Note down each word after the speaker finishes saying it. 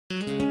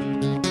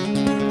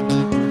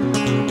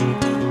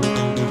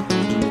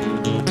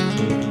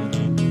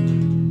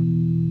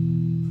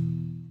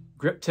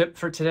grip tip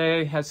for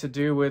today has to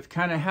do with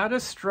kind of how to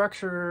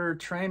structure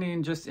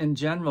training just in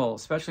general,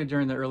 especially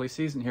during the early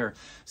season here,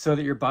 so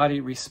that your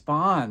body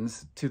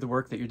responds to the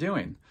work that you're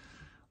doing.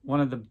 One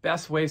of the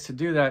best ways to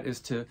do that is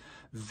to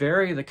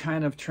vary the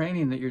kind of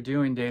training that you're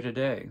doing day to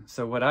day.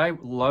 So what I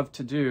love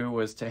to do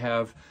was to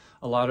have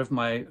a lot of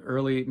my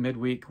early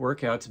midweek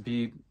workouts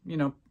be,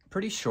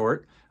 pretty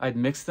short. I'd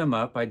mix them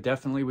up. I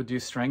definitely would do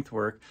strength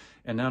work.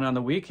 And then on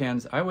the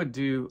weekends, I would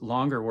do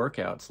longer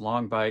workouts,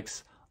 long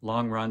bikes,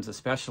 long runs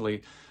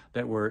especially,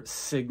 that were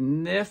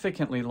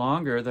significantly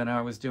longer than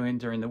I was doing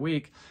during the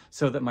week,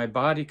 so that my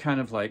body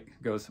kind of like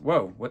goes,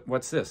 whoa,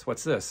 what's this?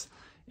 What's this?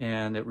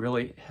 And it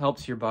really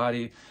helps your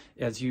body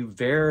as you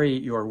vary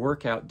your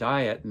workout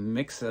diet,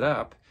 mix it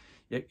up.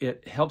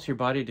 It helps your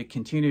body to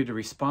continue to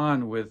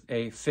respond with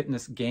a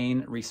fitness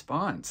gain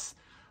response.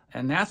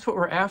 And that's what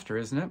we're after,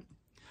 isn't it?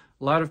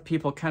 A lot of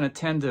people kind of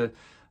tend to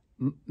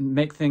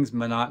make things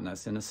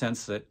monotonous in the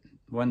sense that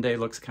one day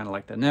looks kind of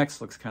like the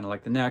next, looks kind of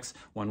like the next.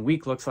 1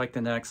 week looks like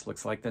the next,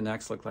 looks like the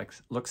next,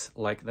 looks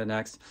like the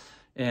next.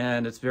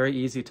 And it's very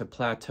easy to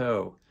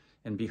plateau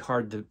and be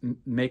hard to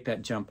make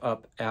that jump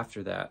up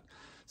after that.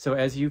 So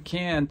as you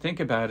can, think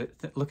about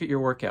it, look at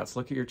your workouts,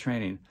 look at your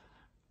training.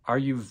 Are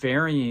you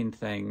varying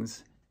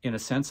things in a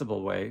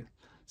sensible way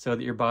so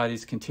that your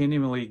body's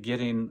continually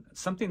getting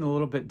something a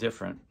little bit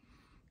different?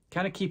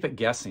 Kind of keep it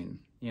guessing.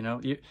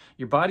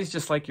 Your body's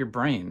just like your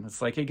brain.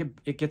 It's like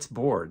it gets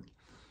bored.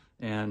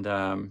 And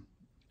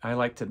I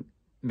like to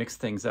mix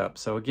things up.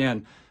 So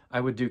again,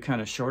 I would do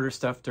kind of shorter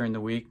stuff during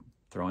the week,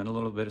 throw in a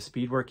little bit of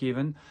speed work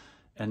even.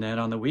 And then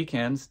on the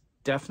weekends,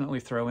 definitely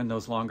throw in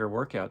those longer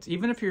workouts.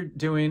 Even if you're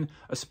doing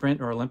a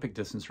sprint or Olympic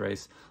distance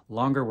race,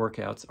 longer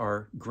workouts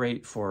are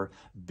great for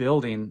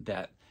building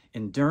that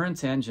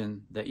endurance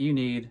engine that you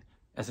need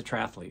as a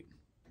triathlete.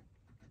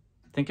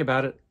 Think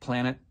about it,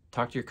 plan it,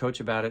 talk to your coach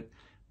about it,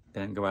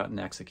 then go out and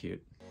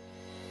execute.